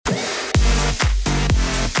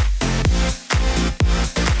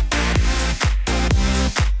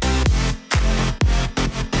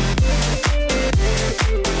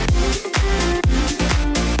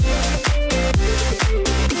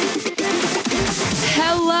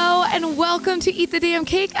and welcome to Eat the Damn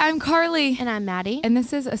Cake. I'm Carly. And I'm Maddie. And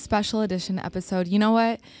this is a special edition episode. You know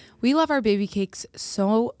what? We love our baby cakes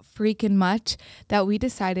so freaking much that we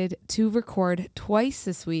decided to record twice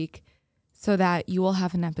this week so that you will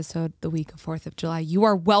have an episode the week of 4th of July. You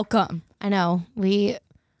are welcome. I know. We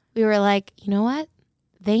were like, you know what?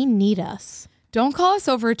 They need us. Don't call us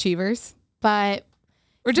overachievers. But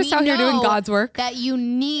we're just out here doing God's work. That you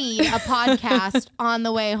need a podcast on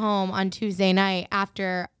the way home on Tuesday night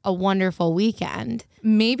after a wonderful weekend.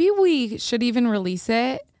 Maybe we should even release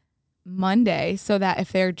it Monday so that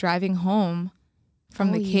if they're driving home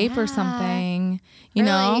from the Cape or something, you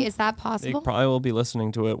know. Is that possible? They probably will be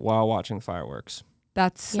listening to it while watching fireworks.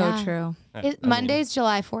 That's so true. Monday's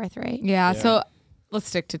July 4th, right? Yeah, so let's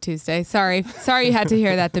stick to Tuesday. Sorry you had to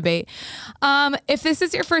hear that debate. If this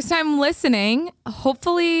is your first time listening,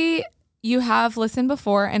 hopefully you have listened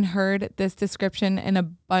before and heard this description in a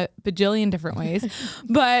bajillion different ways.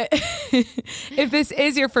 But if this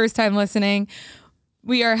is your first time listening,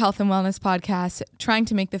 we are a health and wellness podcast trying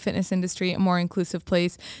to make the fitness industry a more inclusive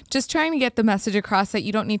place. Just trying to get the message across that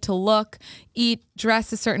you don't need to look, eat,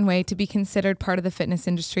 dress a certain way to be considered part of the fitness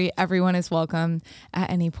industry. Everyone is welcome at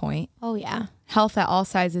any point. Oh, yeah. Health at all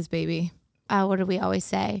sizes, baby. What do we always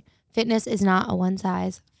say? Fitness is not a one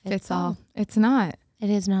size fits all. It's not. It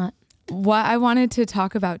is not. What I wanted to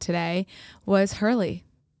talk about today was Hurley.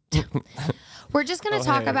 We're just going to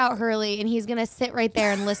talk about Hurley, and he's going to sit right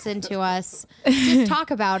there and listen to us just talk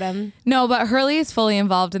about him. No, but Hurley is fully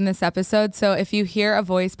involved in this episode. So if you hear a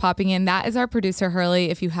voice popping in, that is our producer, Hurley.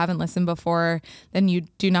 If you haven't listened before, then you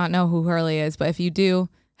do not know who Hurley is. But if you do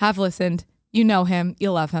have listened, you know him.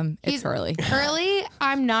 You love him. It's Hurley. Hurley,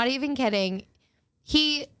 I'm not even kidding.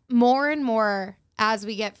 He, more and more, as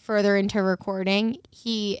we get further into recording,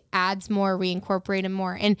 he adds more, we incorporate him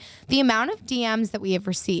more. And the amount of DMs that we have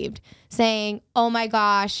received saying, oh my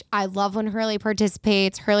gosh, I love when Hurley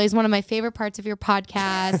participates. Hurley's one of my favorite parts of your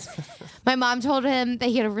podcast. My mom told him that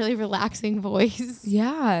he had a really relaxing voice.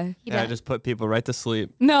 Yeah. I just put people right to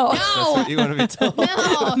sleep. No. That's what you want to be told.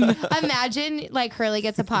 No. Imagine like Hurley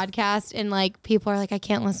gets a podcast and like people are like, I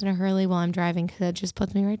can't listen to Hurley while I'm driving because it just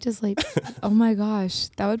puts me right to sleep. Oh my gosh.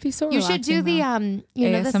 That would be so You relaxing. should do the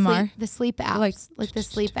ASMR? the sleep apps. Like the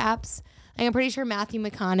sleep apps. Like, I'm pretty sure Matthew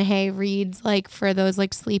McConaughey reads like for those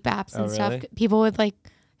like sleep apps and stuff. Really? People with like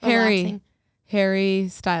relaxing. Harry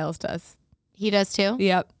Styles does. He does too?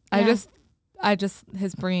 Yep. Yeah. I just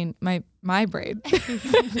his brain, my brain.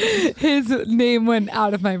 His name went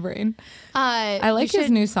out of my brain. I like his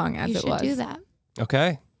new song as it was. You should do that.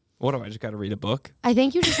 Okay. What do I just got to read a book? I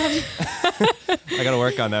think you just have to. I got to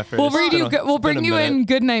work on that first. We'll bring you in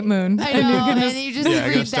Goodnight Moon. I know, and you just I'm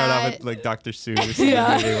read gonna start that. off with like Dr. Seuss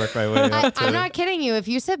and maybe work my way up to I'm not kidding you. If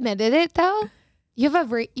you submitted it though, you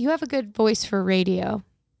have a good voice for radio.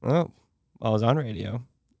 Oh, I was on radio.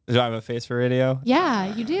 Do I have a face for radio?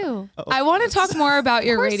 Yeah, you do. I want to talk more about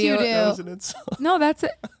your course radio. you do. That was an insult. No, that's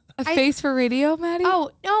a face for radio, Maddie.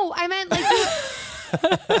 Oh no, I meant like.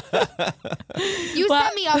 You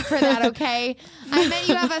set me up for that, okay? I meant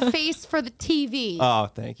you have a face for the TV. Oh,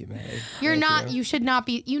 thank you, Maddie. You should not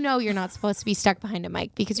be, you're not supposed to be stuck behind a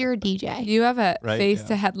mic because you're a DJ. You have a face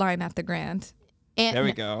to headline at the Grand. And There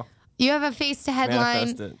we go. You have a face to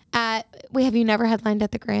headline Manifest it. have you never headlined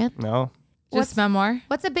at the Grand? No, Just memoir.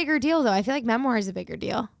 What's a bigger deal though? I feel like memoir is a bigger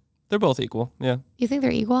deal. they're both equal. Yeah. You think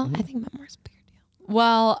they're equal? Mm-hmm. I think memoir is a bigger deal.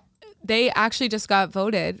 Well, they actually just got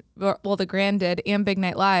voted. Well, the Grand did and Big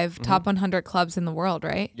Night Live, top 100 clubs in the world,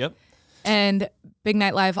 right? Yep. And Big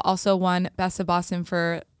Night Live also won Best of Boston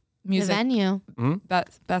for music. The venue.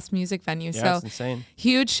 Best music venue. Yeah, So it's insane.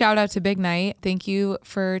 huge shout out to Big Night. Thank you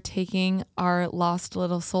for taking our lost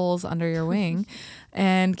little souls under your wing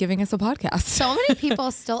and giving us a podcast. So many people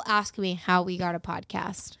still ask me how we got a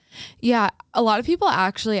podcast. Yeah, a lot of people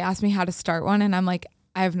actually ask me how to start one, and I'm like,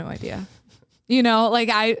 I have no idea. You know, like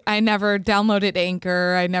I never downloaded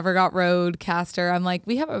Anchor. I never got Rodecaster. I'm like,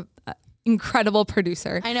 we have a incredible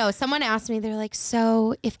producer. I know. Someone asked me, they're like,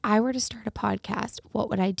 so if I were to start a podcast, what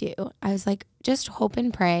would I do? I was like, just hope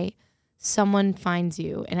and pray someone finds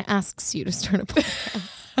you and asks you to start a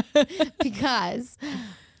podcast. Because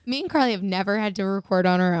me and Carly have never had to record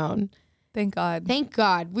on our own. Thank God. Thank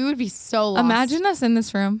God. We would be so lost. Imagine us in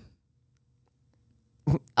this room.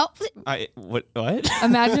 Oh, What?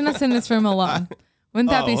 Imagine us in this room alone. Wouldn't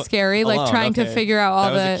that be scary? Like alone, trying to okay. figure out all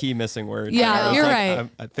that was the a key missing word. Yeah, I was you're like, right.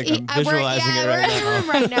 I think I'm visualizing it we're right in the now. room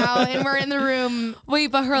right now, and we're in the room. Wait,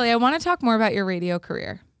 but Hurley, I want to talk more about your radio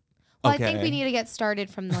career. Well, I think we need to get started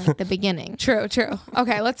from like the beginning. True.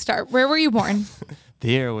 Okay, let's start. Where were you born? The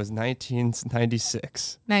year was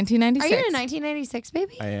 1996. 1996. Are you in a 1996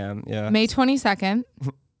 baby? I am, yeah. May 22nd.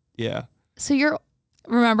 Yeah. So you're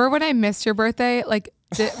Remember when I missed your birthday? Like,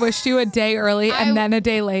 wished you a day early and then a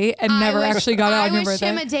day late and never actually got it on your birthday?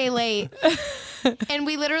 I wished him a day late. And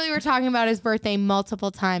we literally were talking about his birthday multiple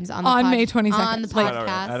times on May 22nd. on the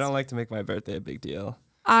podcast. I don't like to make my birthday a big deal.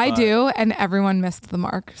 I do, and everyone missed the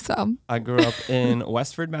mark. So I grew up in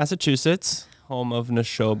Westford, Massachusetts, home of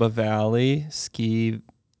Neshoba Valley ski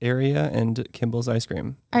area and Kimball's Ice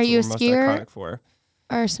Cream. Are That's you what a we're most skier? iconic for.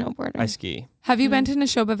 Or a snowboarder. I ski. have you been to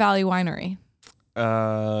Neshoba Valley Winery?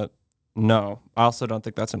 No. I also don't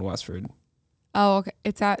think that's in Westford. Oh, okay.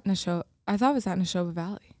 It's at Neshoba. I thought it was at Neshoba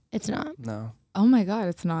Valley. It's not. No. Oh my God,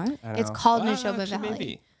 it's not. I don't It's know. called Well, Neshoba actually, Valley.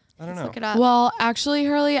 Maybe. I don't Let's know. look it up. Well, actually,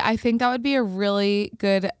 Hurley, I think that would be a really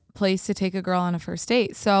good place to take a girl on a first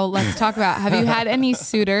date. So let's talk about, have you had any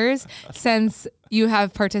suitors since you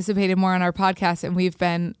have participated more on our podcast and we've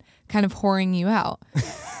been kind of whoring you out?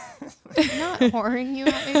 Not whoring you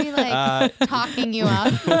up, maybe like talking you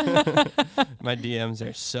up. My DMs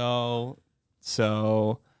are so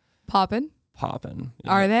Poppin'? popping.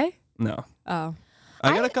 Are they? No. Oh.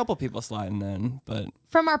 I got a couple people sliding in, but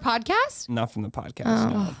From our podcast? not from the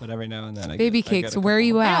podcast. No, but every now and then I Baby get, I get cakes, a where are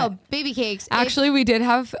you couple. at? Oh, baby cakes. Actually, we did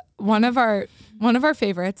have one of our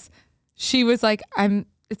favorites. She was like,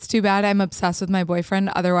 it's too bad I'm obsessed with my boyfriend.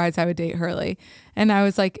 Otherwise, I would date Hurley. And I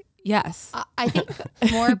was like, yes. I think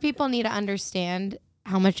more people need to understand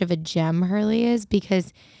how much of a gem Hurley is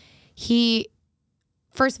because he,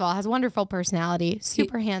 first of all, has a wonderful personality,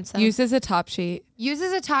 super handsome. Uses a top sheet.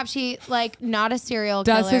 Uses a top sheet like not a serial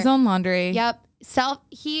Does killer. his own laundry. Yep.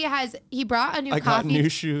 He brought a new I coffee. got new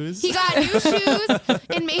shoes. He got new shoes,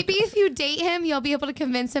 and maybe if you date him, you'll be able to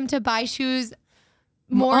convince him to buy shoes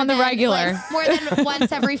more On the than, regular. like, more than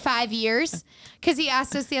once every 5 years. Because he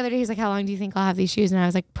asked us the other day, he's like, "How long do you think I'll have these shoes?" And I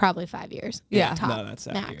was like, "Probably 5 years." Yeah. Top, No, that's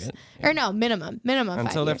max. accurate. Or no, minimum Until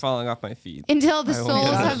 5 they're years. falling off my feet. Until the I won't soles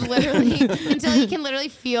get out have of literally, until he can literally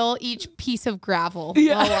feel each piece of gravel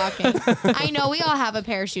while walking. I know we all have a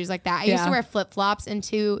pair of shoes like that. I used Yeah. to wear flip flops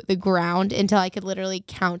into the ground until I could literally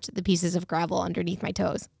count the pieces of gravel underneath my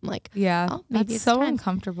toes. I'm like, Yeah. oh, maybe That's it's so time.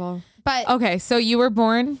 uncomfortable. But Okay, so you were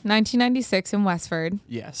born 1996 in Westford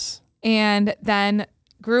Yes. and then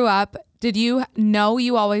grew up. Did you know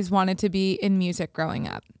you always wanted to be in music growing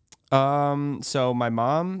up? So my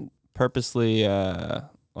mom purposely, well,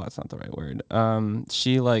 that's not the right word.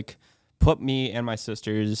 She like put me and my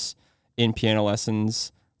sisters in piano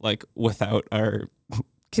lessons, like without our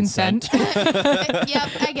Consent. yep,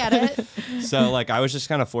 I get it. So like I was just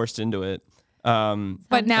kind of forced into it. But now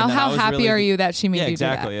And then I how was happy really- are you that she made Yeah, you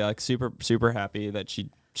exactly. Like super happy that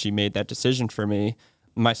she made that decision for me.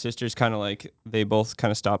 My sisters kind of like, they both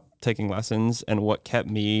kind of stopped taking lessons. And what kept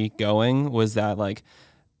me going was that like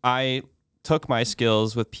I took my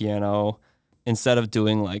skills with piano instead of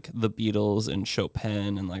doing like the Beatles and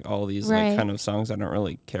Chopin and like all these Right. like kind of songs I don't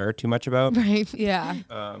really care too much about. Right. that? Yeah.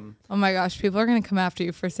 Oh my gosh, people are going to come after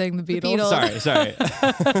you for saying the Beatles. Beatles. Sorry.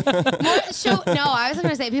 No, I was going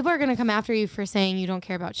to say people are going to come after you for saying you don't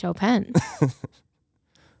care about Chopin.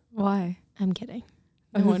 Why? I'm kidding.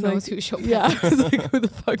 I No was one knows like- who Chopin Yeah. is. I was like, who the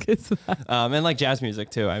fuck is that? And like jazz music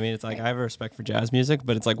too. I mean, it's like I have a respect for jazz music,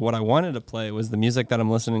 but it's like what I wanted to play was the music that I'm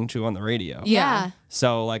listening to on the radio. Yeah.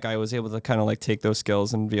 So like I was able to kind of like take those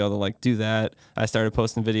skills and be able to like do that. I started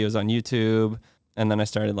posting videos on YouTube, and then I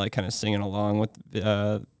started like kind of singing along with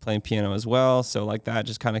playing piano as well. So like that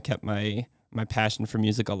just kind of kept my passion for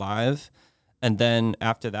music alive. And then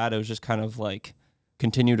after that, it was just kind of like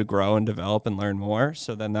continue to grow and develop and learn more.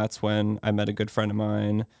 So then that's when I met a good friend of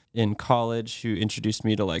mine in college who introduced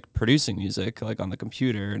me to like producing music, like on the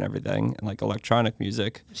computer and everything, and like electronic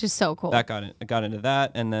music. Which is so cool. I got into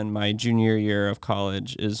that. And then my junior year of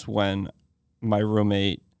college is when my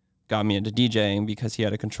roommate got me into DJing because he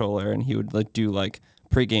had a controller and he would like do like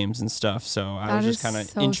pre-games and stuff. So I That was just is kind of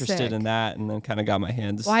so interested sick. in that, and then kind of got my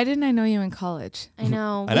hands. Why didn't I know you in college? I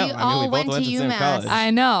know. I know. We I mean, all we both went went to to the same UMass. college.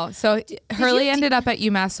 I know. So Hurley you ended up at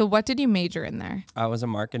UMass. So what did you major in there? I was a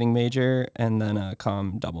marketing major and then a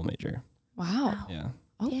comm double major. Wow. Yeah.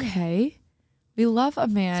 Okay. We love a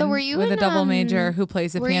man So were you with a in, double major who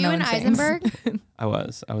plays the Were piano you in and sings. Eisenberg? I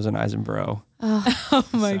was an Eisenbro. Oh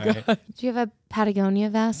my Sorry. god. Do you have a Patagonia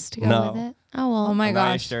vest to go No. with it? Oh, well. Oh my I'm not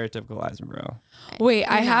a gosh. stereotypical Eisenbro. Wait,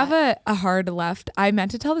 I You're have not. a hard left. I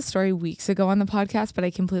meant to tell the story weeks ago on the podcast, but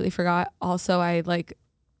I completely forgot. Also,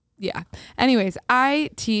 yeah. Anyways, I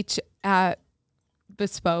teach at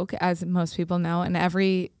Bespoke, as most people know, and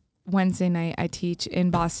every Wednesday night I teach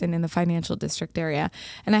in Boston in the financial district area.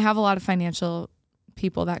 And I have a lot of financial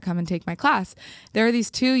people that come and take my class. There are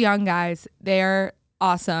these two young guys. They're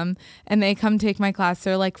awesome. And they come take my class.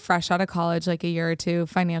 They're like fresh out of college, like a year or two,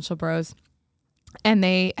 financial bros. and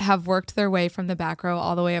they have worked their way from the back row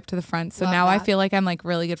all the way up to the front. So Love now I that. feel like I'm like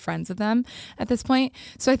really good friends with them at this point.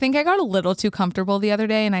 So I think I got a little too comfortable the other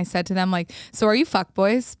day, and I said to them like, "So are you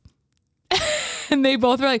fuckboys?" And they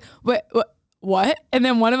both were like, what? And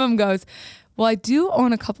then one of them goes, "Well, I do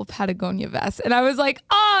own a couple Patagonia vests." And I was like,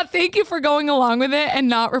 thank you for going along with it and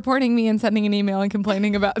not reporting me and sending an email and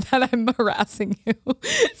complaining about that I'm harassing you.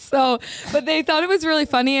 So, but they thought it was really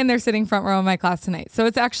funny, and they're sitting front row in my class tonight. So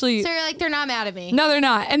it's actually, So you're like, they're not mad at me. no, they're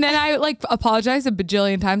not. And then I like apologized a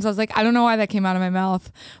bajillion times. I was like, I don't know why that came out of my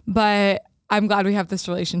mouth, but I'm glad we have this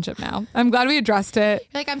relationship now. I'm glad we addressed it.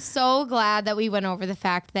 Like, I'm so glad that we went over the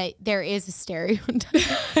fact that there is a stereotype.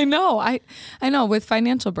 I know. I know with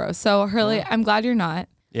financial bros. So Hurley, I'm glad you're not.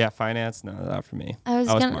 Yeah, finance, no, not for me. I was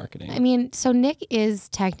marketing. I mean, so Nick is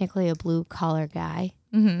technically a blue collar guy,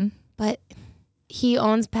 but he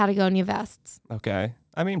owns Patagonia vests. Okay.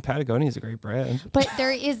 I mean, Patagonia is a great brand. But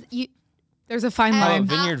There's a fine Oh, line.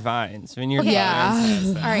 Vineyard Vines. Vineyard Okay. Yeah. Vines.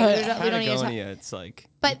 has that. all right, we don't need to talk. Patagonia, it's like,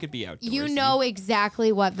 But you could be outdoorsy. You know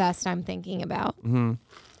exactly what vest I'm thinking about. Mm-hmm.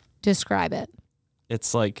 Describe it.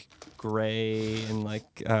 It's like gray and like,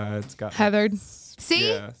 it's got Heathered.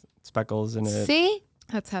 See? Yeah, speckles in it. See?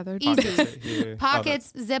 That's heathered. Easy. Pockets right here.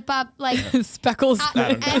 Pockets, zip up, like Speckles.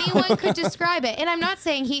 anyone could describe it. And I'm not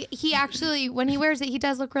saying he actually, when he wears it, he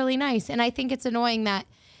does look really nice. And I think it's annoying that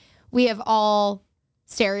we have all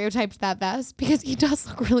stereotyped that vest because he does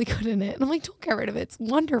look really good in it. And I'm like, don't get rid of it. It's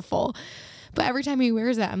wonderful. But every time he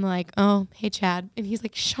wears it, I'm like, oh, hey, Chad. And he's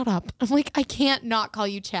like, shut up. I'm like, I can't not call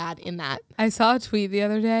you Chad in that. I saw a tweet the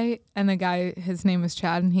other day, and the guy, his name was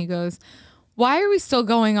Chad, and he goes, "Why are we still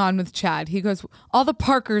going on with Chad?" He goes, "All the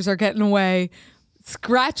Parkers are getting away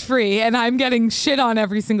scratch free, and I'm getting shit on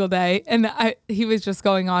every single day." And he was just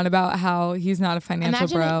going on about how he's not a financial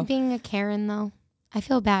Imagine bro. it being a Karen, though. I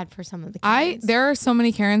feel bad for some of the Karens. There are so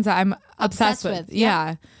many Karens that I'm obsessed with. with, yeah.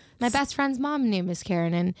 Yeah. My best friend's mom name is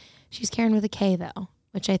Karen, and she's Karen with a K though,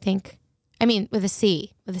 which I think, I mean, with a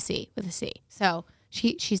C. So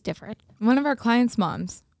she's different. One of our clients'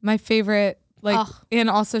 moms, my favorite, like, Ugh. and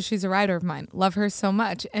also she's a rider of mine. Love her so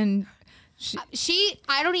much. And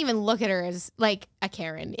I don't even look at her as like a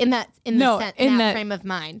Karen in that No, in that- frame of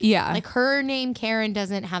mind. Yeah. like her name Karen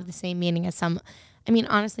doesn't have the same meaning as some. I mean,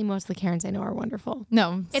 honestly, most of the Karens I know are wonderful.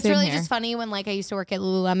 no, It's same really here. just funny when like I used to work at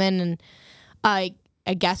Lululemon and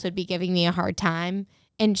a guest would be giving me a hard time.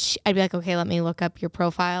 And I'd be like, okay, let me look up your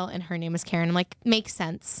profile. And her name is Karen. I'm like, makes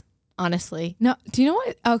sense, honestly. No, do you know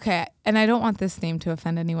what? Okay, and I don't want this name to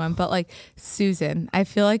offend anyone, but like Susan, I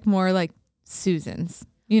feel like more like Susans.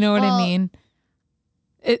 You know what Well, I mean?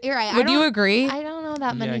 You're right. Would you agree? I don't know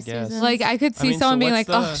that Yeah, many I guess. Susans. Like I could see mean, so someone being like,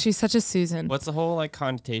 what's "Oh, the- she's such a Susan." What's the whole like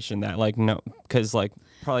connotation that like no, because like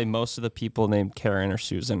probably most of the people named Karen or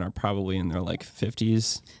Susan are probably in their like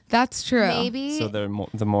 50s, That's true. maybe. so they're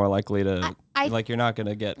the more likely to I- like you're not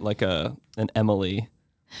gonna get like an Emily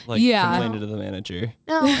like Yeah. complaining to the manager.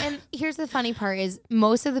 No, and here's the funny part is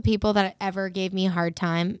most of the people that ever gave me a hard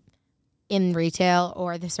time in retail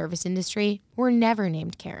or the service industry were never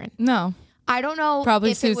named Karen. No, I don't know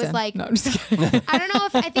probably if Susan. it was like no, I'm just kidding. I don't know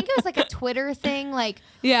if I think it was like a Twitter thing, like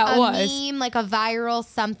Yeah, it a was. meme, like a viral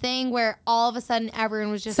something where all of a sudden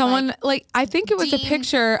everyone was just Someone like, I think it was a Dean-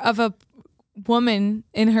 picture of a woman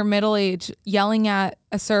in her middle age yelling at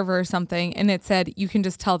a server or something, and it said, "You can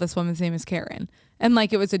just tell this woman's name is Karen," and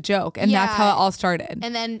like it was a joke, and that's how Yeah. it all started.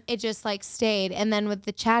 and then it just like stayed. And then with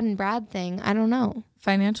the Chad and Brad thing, I don't know.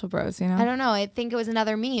 Financial bros, you know. I don't know. I think it was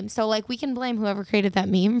another meme. So like we can blame whoever created that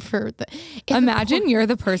meme for the. if Imagine you're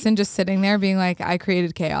the person just sitting there being like, "I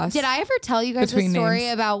created chaos." Did I ever tell you guys the Between story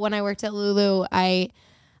names. about when I worked at Lulu? I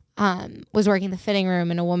was working the fitting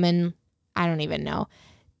room, and a woman, I don't even know,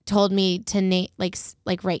 told me to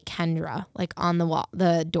like write Kendra like on the wall,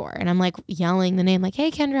 the door, and I'm like yelling the name like, "Hey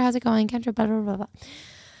Kendra, how's it going, Kendra?" Blah blah blah blah.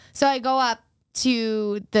 So I go up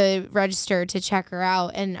to the register to check her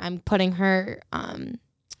out, and I'm putting her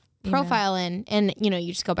profile in, and you know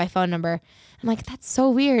you just go by phone number. I'm like, that's so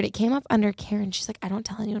weird. It came up under Karen. She's like, I don't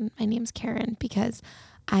tell anyone my name's Karen because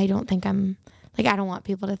I don't think I'm like I don't want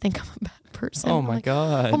people to think I'm a bad person. Oh I'm my like,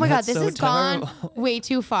 god. oh my god, that's this so has gone terrible. way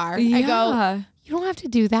too far. Yeah. I go, you don't have to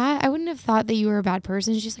do that. I wouldn't have thought that you were a bad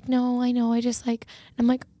person. She's like, no, I know. I just like, I'm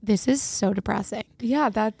like, this is so depressing. Yeah,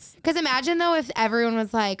 that's Because imagine though if everyone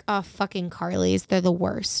was like, oh, fucking Carly's, they're the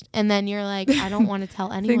worst. And then you're like, I don't want to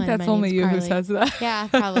tell I anyone. think that's my only name's you Carly. who says that. Yeah,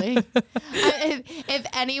 probably. If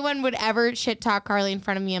anyone would ever shit talk Carly in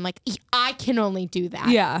front of me, I'm like, I can only do that.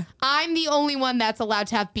 Yeah. I'm the only one that's allowed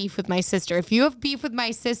to have beef with my sister. If you have beef with my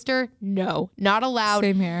sister, no, not allowed.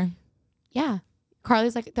 Same here. Yeah.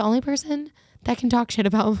 Carly's like the only person that can talk shit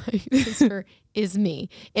about my sister is me.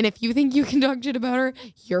 And if you think you can talk shit about her,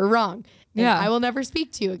 you're wrong. And Yeah. I will never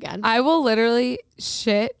speak to you again. I will literally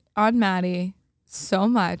shit on Maddie so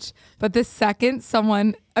much, but the second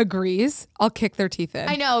someone agrees, I'll kick their teeth in.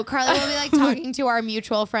 I know. Carly will be like talking to our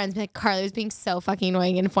mutual friends. Like, Carly was being so fucking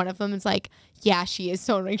annoying. And one of them is like, yeah, she is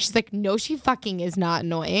so annoying. She's like, no, she fucking is not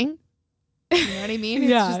annoying. You know what I mean? It's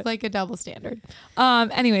Yeah. just like a double standard.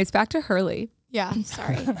 Anyways, back to Hurley. Yeah.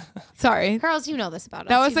 Sorry. Sorry. Girls, you know this about us.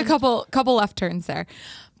 That was You've a been- couple left turns there.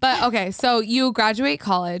 But okay, so you graduate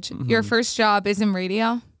college. Your first job is in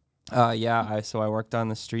radio. So I worked on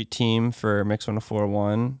the street team for Mix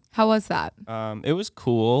 104.1. How was that? It was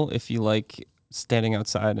cool if you like standing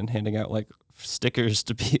outside and handing out like stickers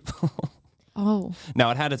to people. Oh.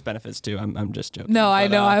 Now it had its benefits too. I'm just joking. No, I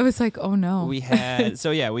But, know. I was like, oh no. we had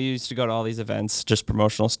we used to go to all these events, just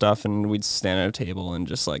promotional stuff, and we'd stand at a table and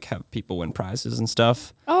just like have people win prizes and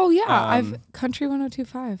stuff. Oh yeah, I've Um, Country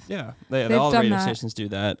 102.5. Yeah, They've all the done radio that. stations do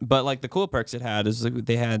that. But like the cool perks it had is like,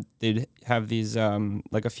 they'd have these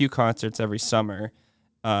like a few concerts every summer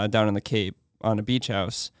down in the Cape on a beach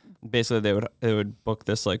house. Basically, they would book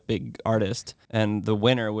this like big artist, and the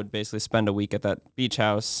winner would basically spend a week at that beach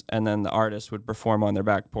house, and then the artist would perform on their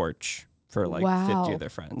back porch for like Wow. 50 of their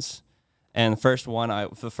friends. And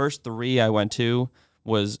the first three I went to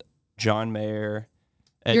was John Mayer,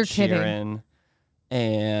 Ed You're kidding. Sheeran,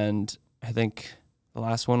 and I think the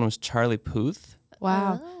last one was Charlie Puth.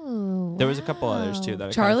 Wow. Oh, There was a couple others too that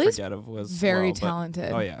I Charlie's kind of forget of was very well, but-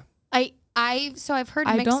 talented. Oh yeah, I've heard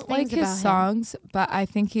I mixed don't like things his about him. songs, but I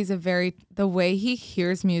think he's the way he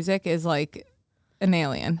hears music is like an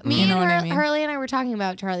alien. Me You know and what I mean? Hurley and I were talking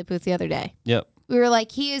about Charlie Puth the other day. yep. We were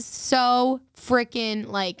like, he is so freaking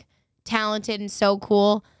like talented and so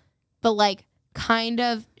cool, but like kind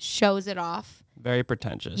of shows it off. Very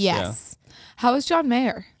pretentious. Yeah. Yes. How was John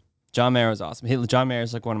Mayer? John Mayer was awesome. John Mayer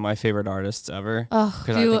is like one of my favorite artists ever Oh,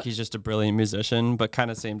 because I think he's just a brilliant musician. But kind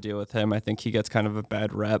of same deal with him. I think he gets kind of a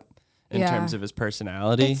bad rep in Yeah. terms of his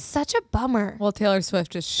personality. it's such a bummer. Well, Taylor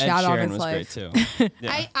Swift just Ed shot on Sheeran his was life. great too.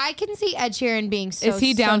 Yeah. I can see Ed Sheeran being so Is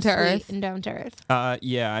he down so to sweet earth? and down to earth.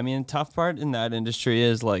 Yeah, I mean, tough part in that industry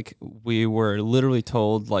is like we were literally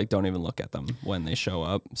told like don't even look at them when they show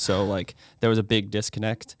up. So like there was a big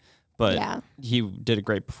disconnect, but Yeah. he did a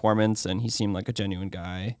great performance and he seemed like a genuine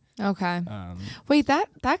guy. Okay. Wait, that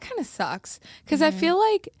kind of sucks because I feel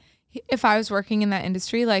like if I was working in that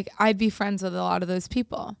industry, like I'd be friends with a lot of those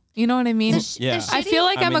people. You know what I mean? Yeah. I feel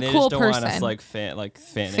like I'm mean, a they cool just don't want person. us like fanning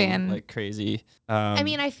Fan. like crazy. I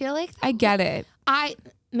mean, I feel like I get it.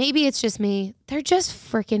 maybe it's just me. They're just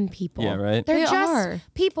freaking people. Yeah, right? They're They just are.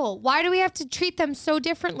 people. Why do we have to treat them so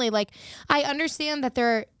differently? Like, I understand that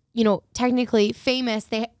they're, technically famous.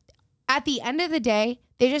 At the end of the day,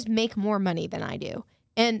 they just make more money than I do.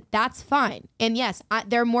 And that's fine. And yes,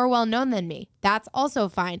 they're more well known than me. That's also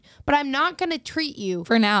fine. But I'm not going to treat you.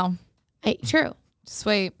 For now, True. just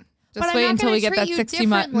wait. But Just I'm wait not until gonna we get treat that you $60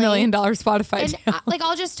 differently. million Spotify And deal.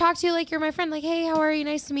 I'll just talk to you like you're my friend. Like, hey, how are you?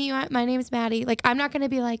 Nice to meet you. My name is Maddie. Like, I'm not going to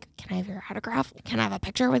be like, can I have your autograph? Can I have a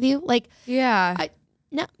picture with you? Like, Yeah.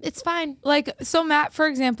 no, it's fine. Like, so Matt, for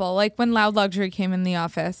example, like when Loud Luxury came in the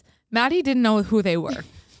office, Maddie didn't know who they were.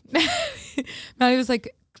 Maddie was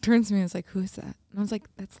like, turns to me and was like, who is that? And I was like,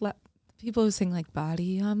 that's people who sing like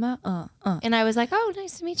Body on my, And I was like, oh,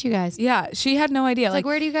 nice to meet you guys. Yeah, she had no idea. It's like,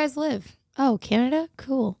 where do you guys live? Oh, Canada?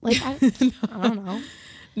 Cool. Like, I don't know.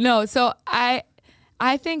 No, so I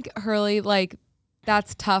think Hurley, like,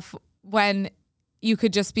 that's tough when you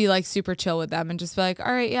could just be like super chill with them and just be like,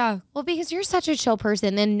 all right, yeah. Well, because you're such a chill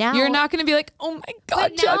person, and now You're not going to be like, oh my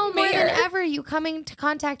God, But now John more Mayer. than ever, you come into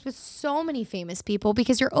contact with so many famous people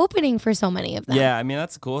because you're opening for so many of them. Yeah, I mean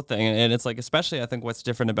that's a cool thing, and it's like especially I think what's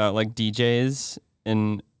different about like DJs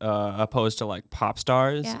in opposed to like pop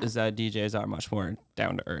stars Yeah. is that DJs are much more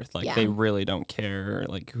down to earth. Like Yeah. they really don't care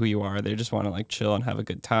like who you are. They just want to like chill and have a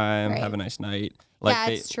good time, Right. have a nice night. Like Yeah,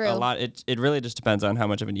 it's true. A lot. It really just depends on how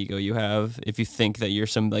much of an ego you have. If you think that you're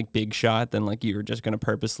some like big shot, then like you're just gonna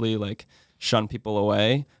purposely like shun people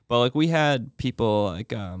away. But like we had people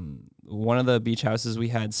like one of the beach houses we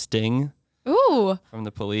had Sting Ooh, from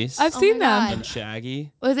the Police I've Oh seen my them. God. and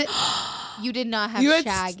Shaggy. Was it? You did not have You had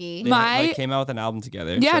Shaggy. They My- like, came out with an album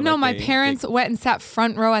together. Yeah, so, no, like, my they- parents went and sat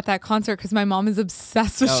front row at that concert because my mom is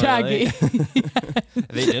obsessed with Oh, Shaggy. really?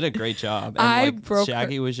 They did a great job. And, I like, broke her-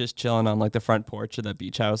 Shaggy was just chilling on like the front porch of that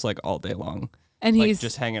beach house like all day long, And like he's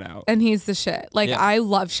just hanging out. and he's the shit. Like Yeah. I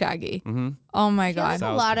love Shaggy. Mm-hmm. Oh my I feel like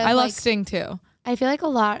God. a lot of I love like, Sting too. I feel like a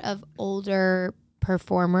lot of older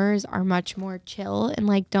performers are much more chill and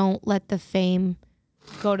like don't let the fame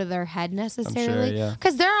go to their head necessarily. yeah.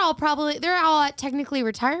 Because they're all at technically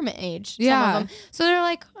retirement age. Yeah. Some of them. So they're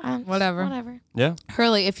like, Whatever. Yeah.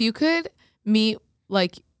 Hurley, if you could meet,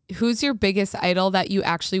 like, who's your biggest idol that you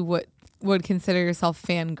actually would consider yourself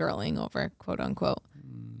fangirling over, quote unquote?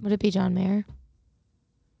 Would it be John Mayer?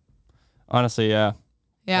 Honestly, yeah.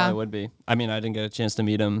 Yeah. Probably would be. I mean, I didn't get a chance to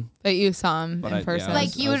meet him. But you saw him But in person.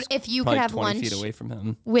 Like, you would, if you could probably have 20 lunch feet away from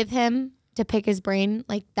him. with him to pick his brain,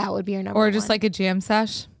 like that would be your number or one. just like a jam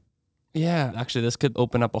sesh. Yeah, actually, this could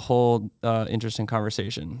open up a whole interesting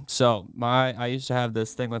conversation. So, I used to have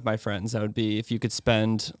this thing with my friends that would be if you could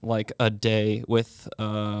spend like a day with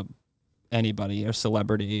anybody, or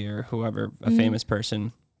celebrity, or whoever, a famous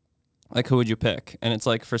person, like who would you pick? And it's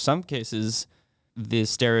like for some cases, the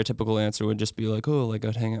stereotypical answer would just be like, oh, like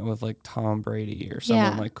I'd hang out with like Tom Brady or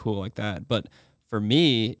someone like cool like that. But for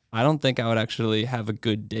me, I don't think I would actually have a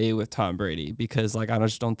good day with Tom Brady because like I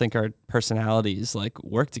just don't think our personalities like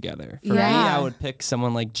work together. For me, Yeah. I would pick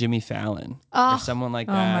someone like Jimmy Fallon Oh. or someone like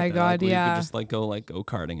Oh that. my that, God, like, where you yeah. could just like go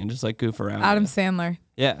karting and just like goof around. Adam with. Sandler.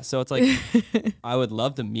 Yeah, so it's like I would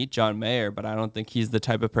love to meet John Mayer, but I don't think he's the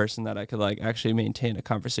type of person that I could like actually maintain a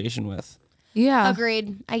conversation with. Yeah.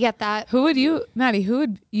 Agreed. I get that. Maddie, who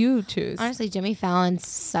would you choose? Honestly, Jimmy Fallon's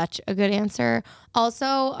such a good answer.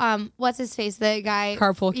 Also, what's his face? The guy.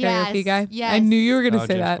 Carpool karaoke guy? Yes. I knew you were going to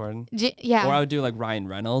say James that. Corden. Yeah. Or I would do like Ryan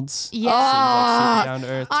Reynolds. Yeah. Seems like super down to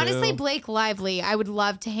earth Honestly, too. Blake Lively, I would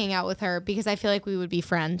love to hang out with her because I feel like we would be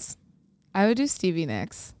friends. I would do Stevie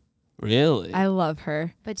Nicks. Really? I love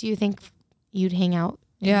her. But do you think you'd hang out?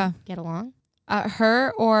 And Yeah. Get along?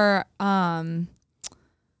 Her or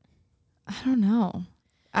I don't know.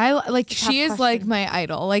 It's a she is tough like question. my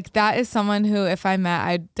idol. Like that is someone who if I met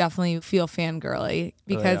I'd definitely feel fangirly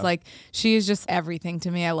because yeah. like she is just everything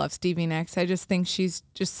to me. I love Stevie Nicks. I just think she's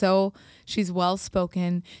well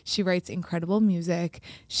spoken. She writes incredible music.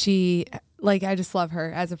 I just love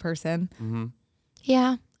her as a person. Mm-hmm.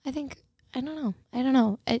 Yeah. I don't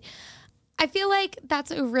know. I feel like that's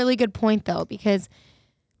a really good point though, because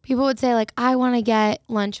people would say like, I want to get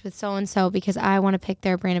lunch with so-and-so because I want to pick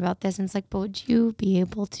their brain about this. And it's like, but would you be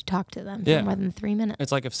able to talk to them Yeah. for more than 3 minutes?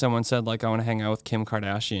 It's like if someone said like I want to hang out with Kim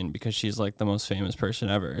Kardashian because she's like the most famous person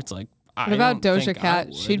ever. It's like What about Doja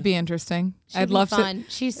Cat? She'd be interesting. She'd I'd be love fun.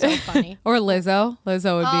 She's so funny. Or Lizzo.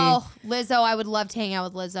 Lizzo would Oh, Lizzo. I would love to hang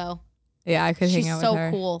out with Lizzo. be. Yeah, I could She's hang out so with her.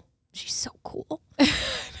 cool. She's so cool.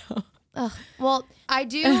 Ugh. Well, I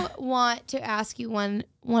do want to ask you one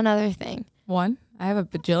other thing. One. I have a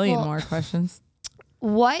bajillion Well- more questions.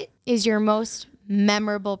 What is your most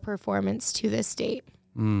memorable performance to this date?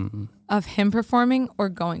 Mm. Of him performing or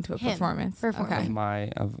going to a Him performance? performing.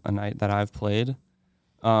 Okay. Of a night that I've played.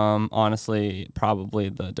 Honestly, probably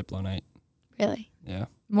the Diplo night. Really? Yeah.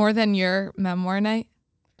 More than your memoir night?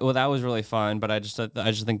 Well, that was really fun, but I just think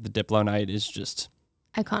the Diplo night is just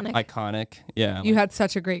Iconic. iconic. Yeah. You had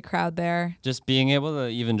such a great crowd there. just being able to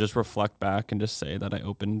even just reflect back and just say that I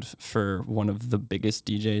opened for one of the biggest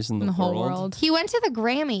DJs in In the, the whole world. He went to the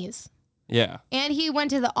Grammys Yeah. and he went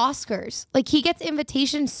to the Oscars. Like he gets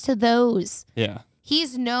invitations to those. Yeah.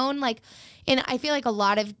 He's known like, and I feel like a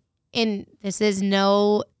lot of, and this is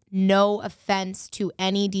no offense to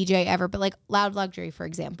any DJ ever, but like Loud Luxury, for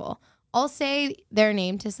example, I'll say their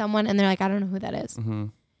name to someone and they're like, I don't know who that is. Mm-hmm.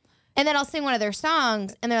 And then I'll sing one of their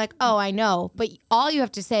songs and they're like, oh, I know. But all you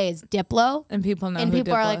have to say is Diplo. And people know And who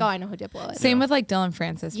people are Diplo like, is. oh, I know who Diplo is. Same with like Dylan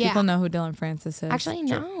Francis. Yeah. People know who Dylan Francis is. Actually,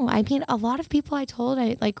 no. I mean, a lot of people I told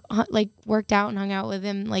I like worked out and hung out with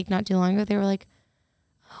him like not too long ago. They were like,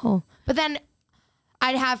 oh. But then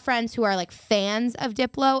I'd have friends who are like fans of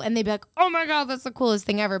Diplo and they'd be like, oh my God, that's the coolest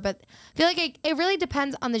thing ever. But I feel like it really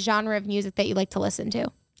depends on the genre of music that you like to listen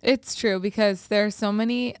to. It's true because there are so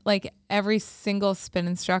many, like every single spin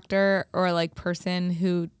instructor or like person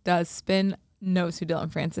who does spin knows who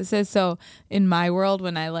Dylan Francis is. So in my world,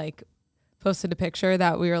 when I like posted a picture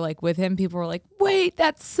that we were like with him, people were like, wait,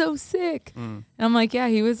 that's so sick. And I'm like, yeah,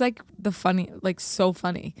 he was like so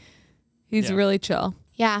funny. He's Yeah. really chill.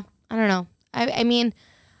 Yeah, I don't know. I mean,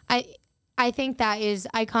 I think that is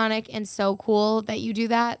iconic and so cool that you do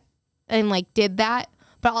that and like did that.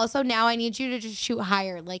 But also now I need you to just shoot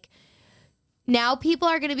higher. Like now people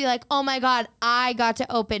are going to be like, oh my God, I got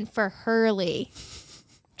to open for Hurley.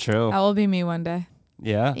 True. That will be me one day.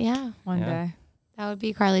 Yeah. Yeah, One Yeah. day. that would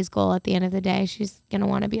be Carly's goal at the end of the day. She's going to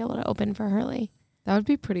want to be able to open for Hurley. That would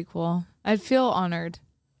be pretty cool. I'd feel honored,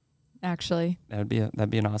 actually. That'd be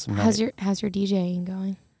an awesome night. How's your DJing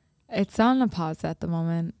going? It's on a pause at the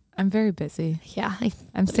moment. I'm very busy. Yeah,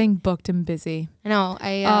 I'm staying booked and busy. I know.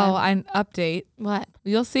 An update. What?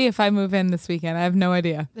 You'll see if I move in this weekend. I have no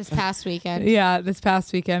idea. This past weekend. Yeah, this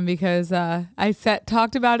past weekend because I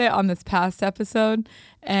talked about it on this past episode,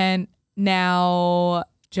 and now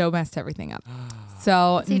Joe messed everything up.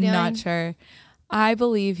 So What's he doing? not sure. I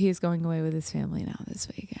believe he's going away with his family now this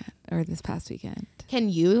weekend or this past weekend. Can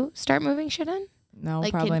you start moving shit in? No,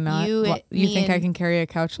 Like, probably can not. you, You me think I and- can carry a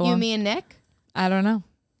couch along? You, me, and Nick? I don't know.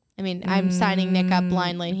 I mean, I'm signing Nick up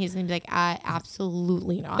blindly, and he's gonna be like,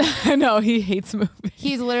 absolutely not. I know he hates moving.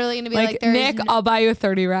 He's literally gonna be like, there is Nick, no-" I'll buy you a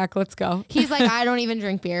 30 rack. Let's go. He's like, I don't even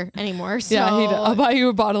drink beer anymore. So Yeah, I'll buy you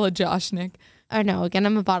a bottle of Josh, Nick. I know. Get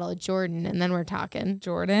him a bottle of Jordan, and then we're talking.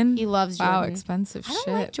 Jordan. He loves Jordan. Wow, expensive I don't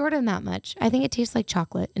shit. like Jordan that much. I think it tastes like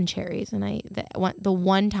chocolate and cherries. And the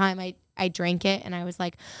one time I drank it, and I was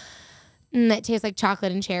like, it tastes like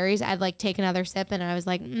chocolate and cherries. I'd like take another sip, and I was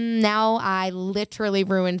like, now I literally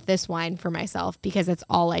ruined this wine for myself because it's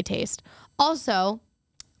all I taste. Also,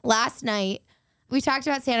 last night we talked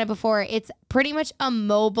about Santa before. It's pretty much a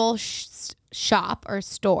mobile shop or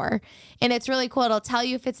store, and it's really cool. It'll tell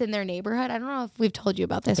you if it's in their neighborhood. I don't know if we've told you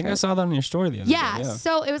about this. I think I saw that on your story the other Yeah, day.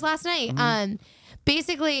 so it was last night.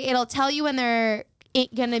 Basically, it'll tell you when they're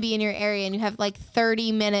going to be in your area, and you have like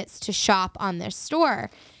 30 minutes to shop on this store.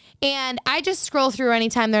 And I just scroll through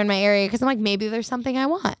anytime they're in my area because I'm like, maybe there's something I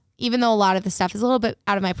want, even though a lot of the stuff is a little bit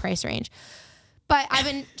out of my price range. But I've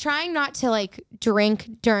been trying not to like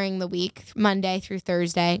drink during the week, Monday through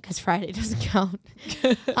Thursday, because Friday doesn't count.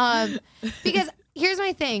 Because here's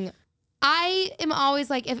my thing. I am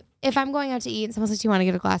always like, if I'm going out to eat and someone says, do you want to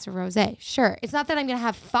get a glass of rosé? Sure. It's not that I'm going to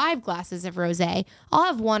have 5 glasses of rosé. I'll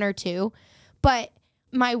have 1 or 2. But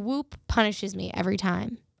my Whoop punishes me every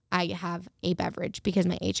time I have a beverage because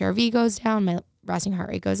my HRV goes down, my resting heart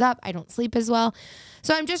rate goes up, I don't sleep as well.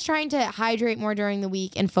 So I'm just trying to hydrate more during the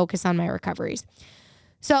week and focus on my recoveries.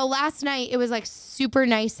 So last night it was like super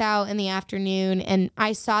nice out in the afternoon, and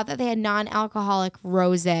I saw that they had non-alcoholic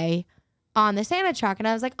rosé on the Santa truck, and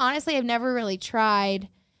I was like, honestly, I've never really tried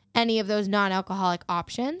any of those non-alcoholic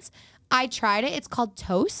options. I tried it. It's called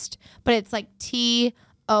Toast, but it's like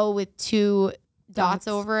T-O with 2 dots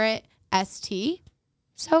over it, S-T.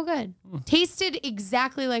 So good. Tasted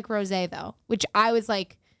exactly like rosé though, which I was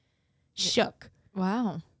like shook.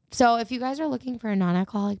 Wow. So if you guys are looking for a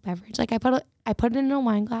non-alcoholic beverage, like I put it in a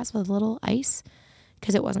wine glass with a little ice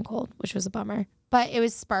because it wasn't cold, which was a bummer. But it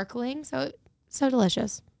was sparkling, so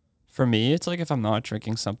delicious. For me, it's like if I'm not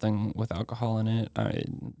drinking something with alcohol in it,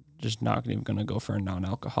 I'm just not even going to go for a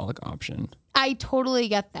non-alcoholic option. I totally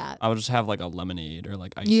get that. I would just have like a lemonade or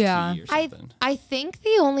like iced Yeah. tea or something. I think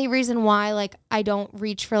the only reason why like I don't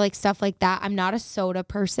reach for like stuff like that, I'm not a soda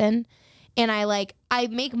person, and I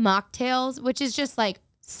make mocktails, which is just like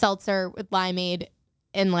seltzer with limeade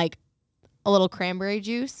and like a little cranberry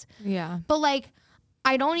juice. Yeah. But like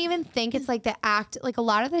I don't even think it's like the act. Like a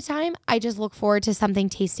lot of the time, I just look forward to something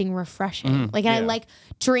tasting refreshing. Like I yeah. like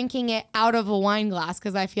drinking it out of a wine glass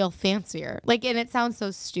because I feel fancier. Like, and it sounds so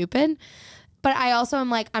stupid, but I also am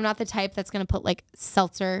like, I'm not the type that's gonna put like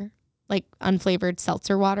seltzer, like unflavored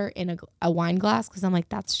seltzer water in a wine glass because I'm like,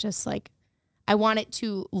 that's just like, I want it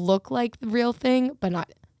to look like the real thing, but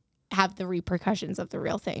not have the repercussions of the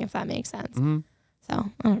real thing, if that makes sense. So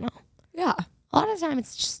I don't know. Yeah. A lot of the time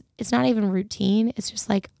it's not even routine. It's just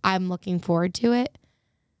like I'm looking forward to it.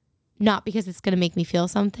 Not because it's going to make me feel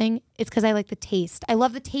something. It's because I like the taste. I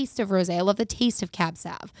love the taste of rosé. I love the taste of Cab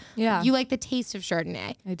Sav. Yeah. You like the taste of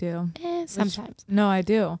Chardonnay. I do. Sometimes. No, I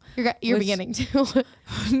do. You're beginning to.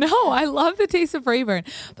 No, I love the taste of Rayburn.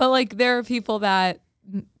 But like there are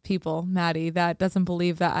Maddie, that doesn't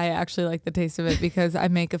believe that I actually like the taste of it because I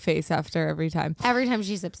make a face after every time. Every time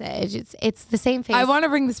she sips it, it's the same face. I want to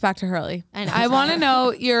bring this back to Hurley. I know. I want to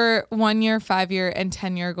know your 1 year, 5 year, and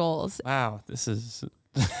 10-year goals. Wow, this is...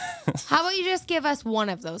 How about you just give us one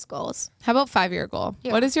of those goals? How about 5-year goal?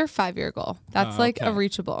 Yeah. What is your 5-year goal? That's like a okay.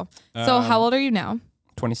 reachable. So how old are you now?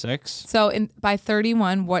 26. So by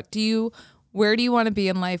 31, where do you want to be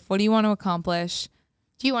in life? What do you want to accomplish?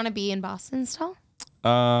 Do you want to be in Boston still?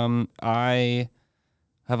 I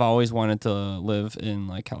have always wanted to live in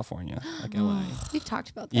like California, like LA. We've talked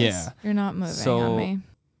about this. Yeah. You're not moving So on me.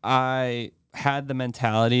 I had the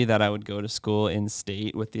mentality that I would go to school in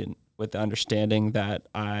state with the understanding that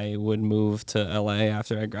I would move to LA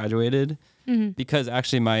after I graduated, because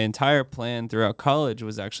actually my entire plan throughout college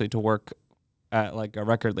was actually to work at like a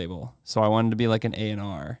record label. So I wanted to be like an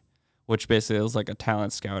A&R, which basically was like a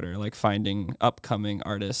talent scouter, like finding upcoming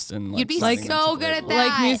artists and like You'd be signing them so to good at labels. that.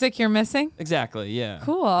 Like music you're missing? Exactly, yeah.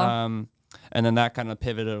 Cool. And then that kind of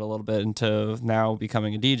pivoted a little bit into now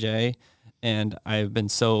becoming a DJ. and I've been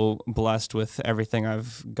so blessed with everything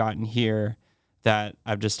I've gotten here that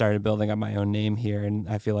I've just started building up my own name here. And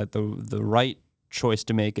I feel like the right choice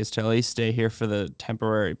to make is to at least stay here for the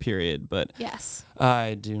temporary period. But Yes.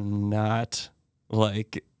 I do not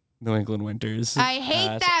like New England winters. I hate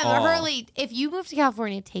at them. all. Hurley, if you move to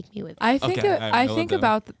California, take me with you. I think Okay, I I will think do.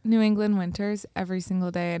 about New England winters every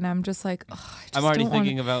single day, and I'm just like, oh, I just I'm already don't wanna-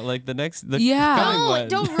 thinking about like the Yeah. coming one.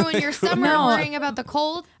 Don't ruin your summer No. worrying about the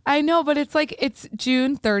cold. I know, but it's like it's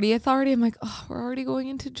June 30th already. I'm like, oh, we're already going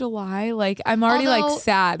into July. Like I'm already Although, like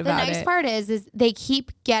sad The about nice it. part is they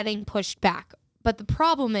keep getting pushed back. But the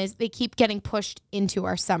problem is they keep getting pushed into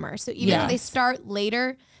our summer. So even though they Yes. start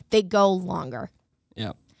later, they go longer.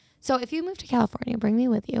 Yeah. So if you move to California, bring me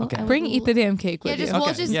with you. Okay. I Bring will- Eat the Damn Cake with Yeah, just you. we'll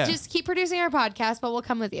Okay, just yeah. just keep producing our podcast, but we'll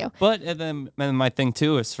come with you. But and my thing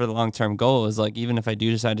too is for the long term goal is like even if I do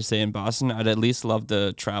decide to stay in Boston, I'd at least love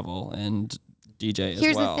to travel and DJ as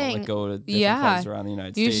Here's the well. thing. Like go to different Yeah. places around the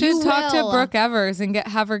United You States. should You talk to will. Brooke Evers and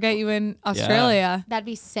have her get you in Australia. That'd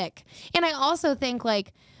be sick. And I also think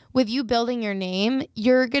like with you building your name,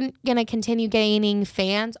 you're gonna continue gaining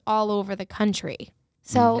fans all over the country.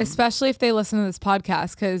 So Especially if they listen to this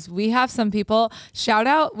podcast, because we have some people, shout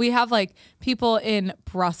out, we have like people in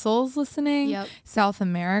Brussels listening, Yep. South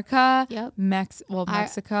America, Yep.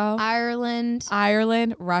 Mexico, Ireland,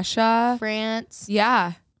 Ireland, Russia. France.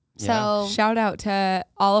 Yeah. So Shout out to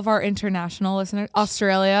all of our international listeners,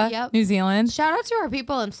 Australia, Yep. New Zealand. shout out to our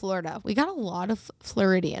people in Florida. We got a lot of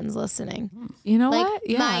Floridians listening. You know Like what?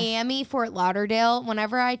 Yeah. Miami, Fort Lauderdale.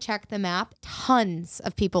 Whenever I check the map, tons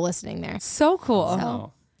of people listening there. So cool. So-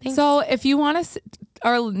 Oh. Thanks. So if you want us,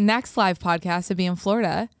 our next live podcast to be in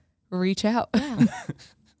Florida, reach out. Yeah.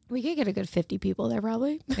 We could get a good 50 people there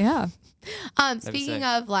probably. Yeah. be Speaking sick.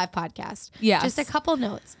 of live podcast, Yes. just a couple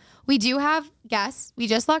notes. We do have guests. We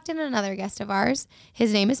just locked in another guest of ours.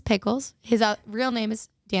 His name is Pickles. His real name is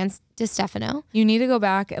Dan DeStefano. You need to go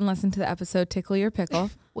back and listen to the episode Tickle Your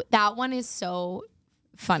Pickle. That one is so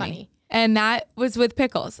Funny. And that was with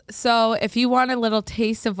Pickles. So if you want a little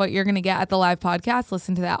taste of what you're going to get at the live podcast,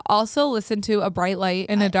 listen to that. Also listen to A Bright Light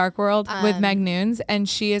in a Dark World with Meg Nunes. And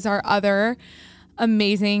she is our other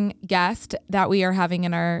amazing guest that we are having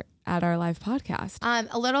at our live podcast.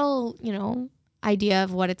 a little, idea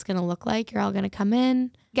of what it's going to look like. You're all going to come in,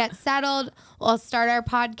 get settled. We'll start our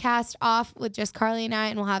podcast off with just Carly and I,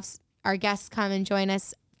 and we'll have our guests come and join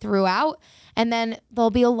us throughout. And then there'll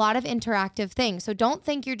be a lot of interactive things. So don't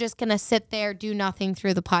think you're just going to sit there, do nothing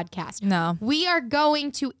through the podcast. No. We are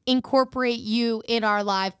going to incorporate you in our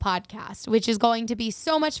live podcast, which is going to be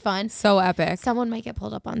so much fun. So epic. Someone might get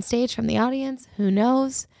pulled up on stage from the audience. Who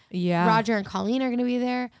knows? Yeah. Roger and Colleen are going to be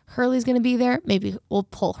there. Hurley's going to be there. Maybe we'll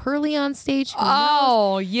pull Hurley on stage. Who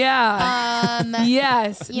Oh, yeah. knows?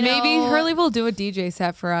 Yes. you Maybe know- Hurley will do a DJ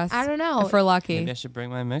set for us. I don't know. If we're lucky. Maybe I should bring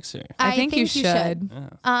my mixer. I think you should.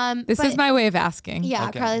 Yeah. This is but- my way of asking. Yeah,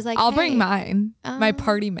 Okay. Carly's like, I'll hey. bring mine. My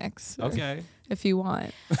party mix. Okay. If you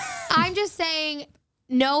want. I'm just saying,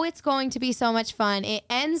 no, it's going to be so much fun. It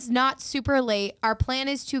ends not super late. Our plan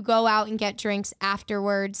is to go out and get drinks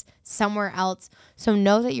afterwards somewhere else. So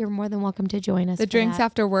know that you're more than welcome to join us. The for drinks that.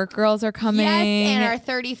 after work girls are coming. Yes, and our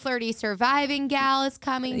 30 Flirty Surviving gal is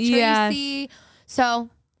coming, Tracy. Yes. So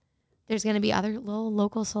there's going to be other little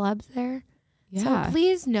local celebs there. Yeah. So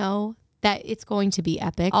please know that it's going to be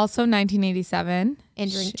epic. Also 1987.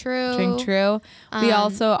 And Drink True. Drink True. We Um,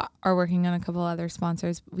 also are working on a couple other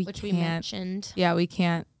sponsors. which we can't. mentioned. Yeah, we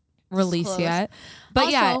can't release Disclose. yet. But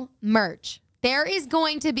also, yeah, merch. There is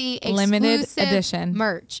going to be Limited exclusive edition.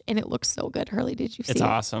 merch, and it looks so good. Hurley, did you see? It's it?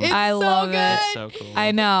 awesome. It's I so love good. it. So cool.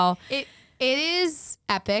 I know. It is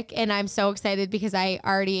epic, and I'm so excited because I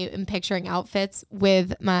already am picturing outfits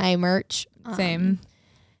with my merch. Same.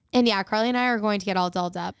 And yeah, Carly and I are going to get all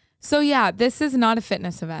dolled up. So yeah, this is not a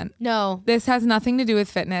fitness event. No, This has nothing to do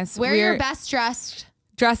with fitness. wear We're your best dressed.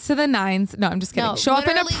 dressed to the nines. No, I'm just kidding. No, Show up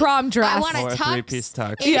in a literally, prom dress. I want Or a a tux. three-piece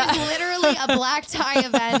tux. It is literally a black tie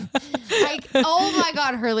event. Like, oh my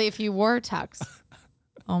God, Hurley, if you wore a tux,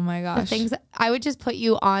 Oh my gosh. things I would just put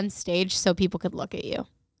you on stage so people could look at you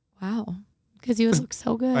Wow. because you would look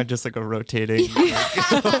so good. I just like a rotating.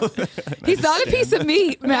 He's not a piece of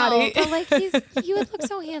meat, Maddie. No, but like you would look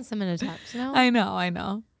so handsome in a tux, you know? I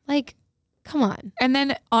know. Like, come on. And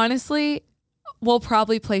then honestly, we'll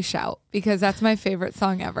probably play Shout because that's my favorite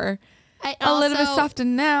song ever. A little bit softer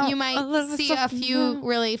now. You a might little bit see a softer few now.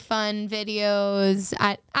 really fun videos.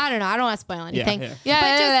 I don't know. I don't want to spoil anything. yeah.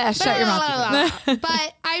 Yeah, shut your mouth. mouth.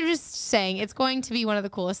 But I'm just saying it's going to be one of the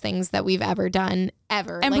coolest things that we've ever done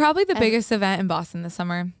ever. And Like, probably the ever. biggest event in Boston this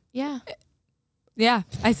summer. Yeah. Yeah,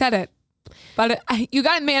 I said it. But you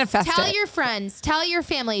got to manifest Tell it. your friends, tell your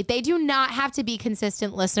family. They do not have to be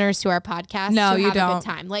consistent listeners to our podcast. No, to you have a don't. good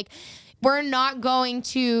time. Like, we're not going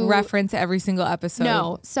to Reference every single episode.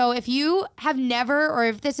 No. So if you have never, or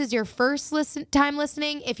if this is your first time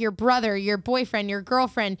listening, if your brother, your boyfriend, your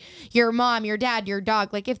girlfriend, your mom, your dad, your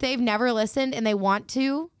dog, like if they've never listened and they want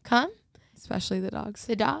to come, Especially the dogs.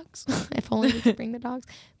 the dogs, if only we could bring the dogs,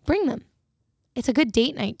 bring them. It's a good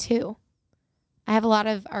date night too. I have a lot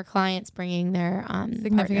of our clients bringing their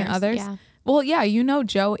Significant partners. others? Yeah. Well, yeah,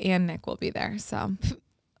 Joe and Nick will be there. So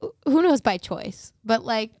Who knows by choice, but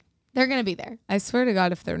like they're going to be there. I swear to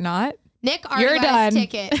God, if they're not, Nick already You're got his done.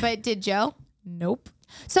 ticket, but did Joe? nope.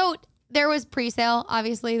 So there was pre-sale.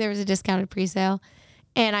 Obviously, there was a discounted pre-sale.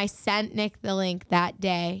 And I sent Nick the link that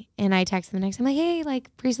day. And I texted the next time, like, hey,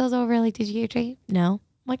 like, pre-sale's over. Like, did you get your ticket? No. I'm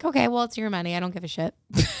like, okay, well, it's your money. I don't give a shit.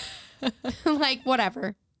 Like,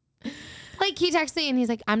 whatever. Like, he texted me and he's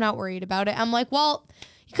like, I'm not worried about it. I'm like, well,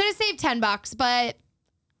 you could have saved $10, but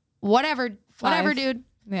whatever. Whatever, Five. dude.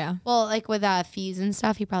 Yeah. Well, like, with fees and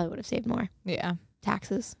stuff, he probably would have saved more. Yeah.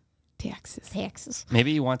 Taxes. Taxes.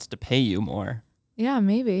 Maybe he wants to pay you more. Yeah,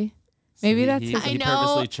 maybe. Maybe that's he, his- he I know.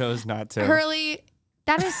 purposely chose not to. Hurley,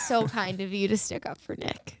 that is so kind of you to stick up for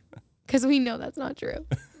Nick. Because we know that's not true.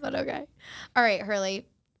 But okay. All right, Hurley.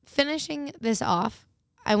 Finishing this off,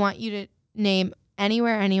 I want you to name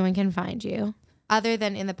anywhere anyone can find you other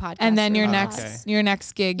than in the podcast. And then your room. next Okay. your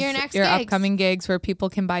next gigs, Your next your gigs. upcoming gigs where people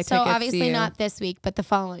can buy So tickets. to obviously you. not this week, but the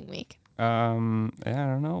following week. I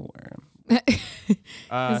don't know where.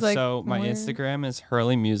 He's like, So my where? Instagram is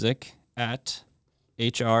Hurley Music at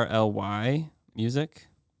HRLY Music.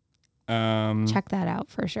 Check that out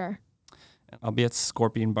for sure. I'll be at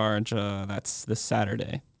Scorpion Barge. That's this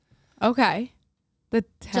Saturday. Okay. The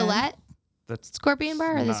 10th? Gillette That's Scorpion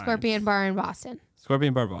Bar or the 9th. Scorpion Bar in Boston?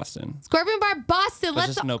 Scorpion Bar Boston. Scorpion Bar Boston. It's Let's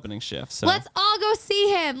just an opening shift. So let's all go see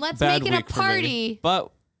him. Let's bad make it a week for me. party.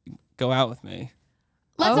 But go out with me.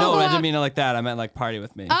 Let's all No, go I out. didn't mean it like that. I meant like party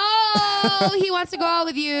with me. Oh, he wants to go out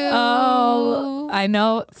with you. Oh, I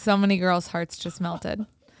know so many girls' hearts just melted.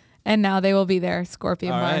 And now they will be there,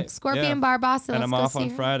 Scorpion All Bar. right. Scorpion Yeah. Bar Boston. And Let's I'm go off see on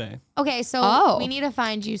her. Friday. Okay, so Oh. we need to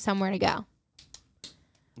find you somewhere to go.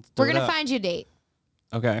 Let's do We're it gonna up. find you a date.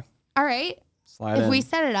 Okay. All right. Slide If in. we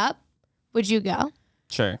set it up, would you go?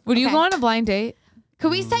 Sure. Would you Okay. go on a blind date?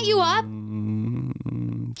 Could we set you up?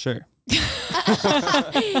 Sure.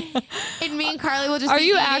 And me and Carly will just Are be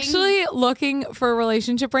you eating. actually looking for a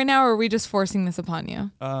relationship right now, or are we just forcing this upon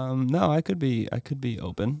you? No, I could be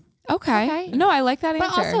open. Okay. Okay. No, I like that But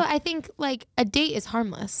answer. also, I think like a date is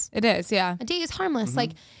harmless. it is, yeah. A date is harmless. Mm-hmm.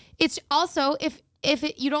 Like it's also if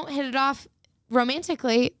you don't hit it off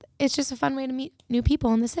romantically, it's just a fun way to meet new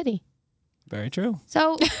people in the city. Very true.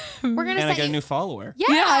 So we're gonna And I set get a you. new follower. Yeah,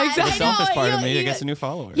 Yeah, exactly. The I know. selfish part of You- me you- gets a new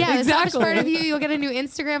follower. Yeah, the selfish Exactly. part of you, you'll get a new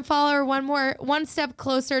Instagram follower. One step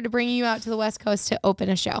closer to bringing you out to the West Coast to open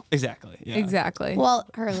a show. Exactly. Yeah. Exactly. Well,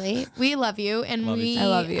 Hurley, we love you, and Love you we too. I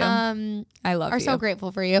love you. I love are you. so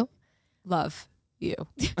grateful for you. Love you.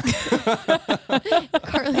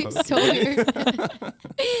 Carly's so weird.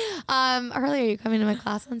 Hurley, are you coming to my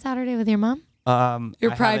class on Saturday with your mom?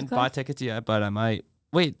 Your I pride haven't class? bought tickets yet, but I might.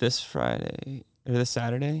 Wait, this Friday or this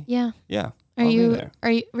Saturday? Yeah. Yeah. Are I'll be you? there.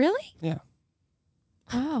 Are you really? Yeah.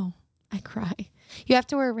 Wow. I cry. You have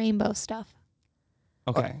to wear rainbow stuff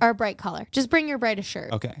Okay. or a bright color. Just bring your brightest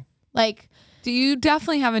shirt. Okay. Like Do you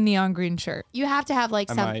definitely have a neon green shirt? you have to have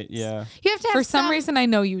like I some. might. Yeah. You have to have For some reason, I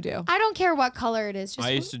know you do. I don't care what color it is. Just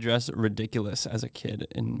I used to dress ridiculous as a kid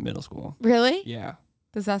in middle school. really. Yeah.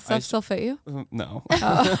 Does that stuff used- still fit you? No.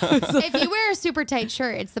 If you wear a super tight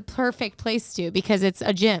shirt, it's the perfect place to because it's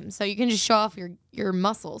a gym, so you can just show off your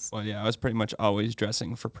muscles. Well, yeah, I was pretty much always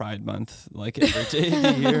dressing for Pride Month, like every day of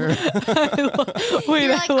the year. Wait,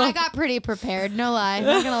 You're like, I got pretty prepared. No lie, I'm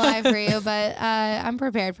not gonna lie for you, but I'm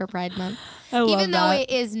prepared for Pride Month. I love Even though that. it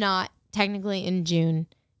is not technically in June,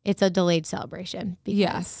 it's a delayed celebration. Because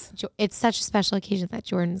Yes. it's such a special occasion that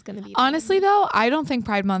Jordan's gonna be there. Honestly, though, I don't think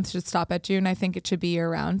Pride Month should stop at June. I think it should be year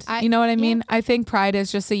round. I- You know what I yeah. mean? I think Pride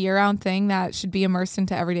is just a year round thing that should be immersed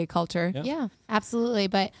into everyday culture. Yeah. Yeah, absolutely.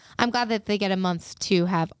 But I'm glad that they get a month to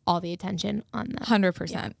have all the attention on them.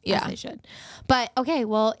 100%. As Yeah. they should. But okay,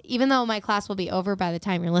 well, even though my class will be over by the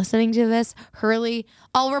time you're listening to this, Hurley,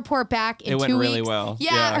 I'll report back in It 2 went weeks. really well. Yeah,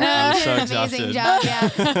 I was Hurley so did an amazing exhausted.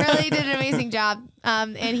 job. Yeah, Hurley did an amazing job.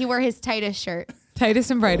 And he wore his tightest shirt. Tightest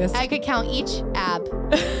and brightest. I could count each ab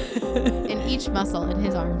and each muscle in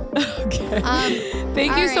his arm. Okay.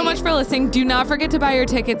 Thank all you so right. much for listening. Do not forget to buy your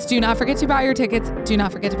tickets. Do not forget to buy your tickets. Do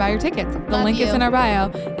not forget to buy your tickets. The Love link is you. in our bio.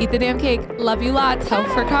 Eat the damn cake. Love you lots. Health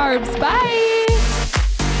for carbs. Bye.